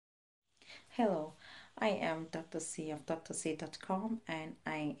Hello, I am Dr. C of drc.com and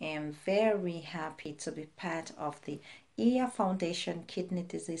I am very happy to be part of the EAR Foundation Kidney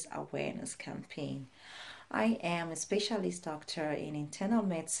Disease Awareness Campaign. I am a specialist doctor in internal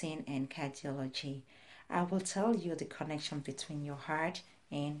medicine and cardiology. I will tell you the connection between your heart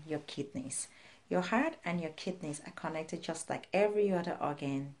and your kidneys. Your heart and your kidneys are connected just like every other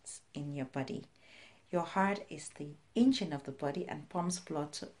organs in your body. Your heart is the engine of the body and pumps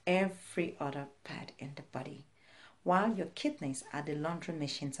blood to every other part in the body, while your kidneys are the laundry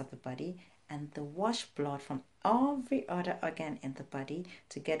machines of the body and they wash blood from every other organ in the body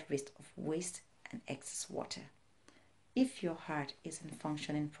to get rid of waste and excess water. If your heart isn't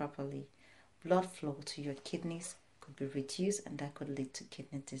functioning properly, blood flow to your kidneys could be reduced and that could lead to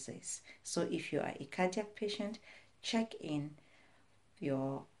kidney disease. So if you are a cardiac patient, check in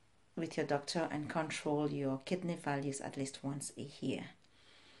your with your doctor and control your kidney values at least once a year.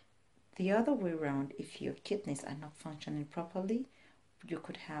 The other way around, if your kidneys are not functioning properly, you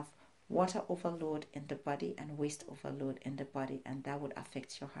could have water overload in the body and waste overload in the body, and that would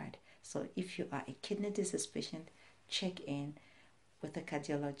affect your heart. So if you are a kidney disease patient, check in with a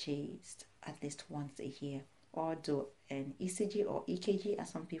cardiologist at least once a year, or do an ECG or EKG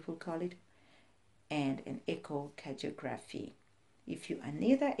as some people call it, and an echocardiography. If you are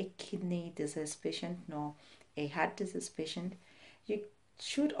neither a kidney disease patient nor a heart disease patient, you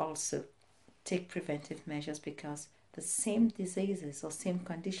should also take preventive measures because the same diseases or same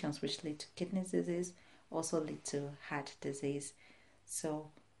conditions which lead to kidney disease also lead to heart disease. So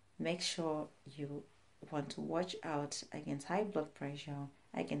make sure you want to watch out against high blood pressure,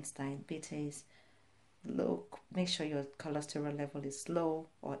 against diabetes, low, make sure your cholesterol level is low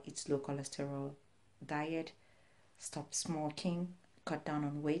or eat low cholesterol diet, stop smoking, cut down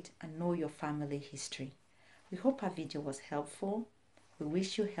on weight, and know your family history. We hope our video was helpful. We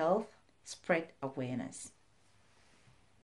wish you health, spread awareness.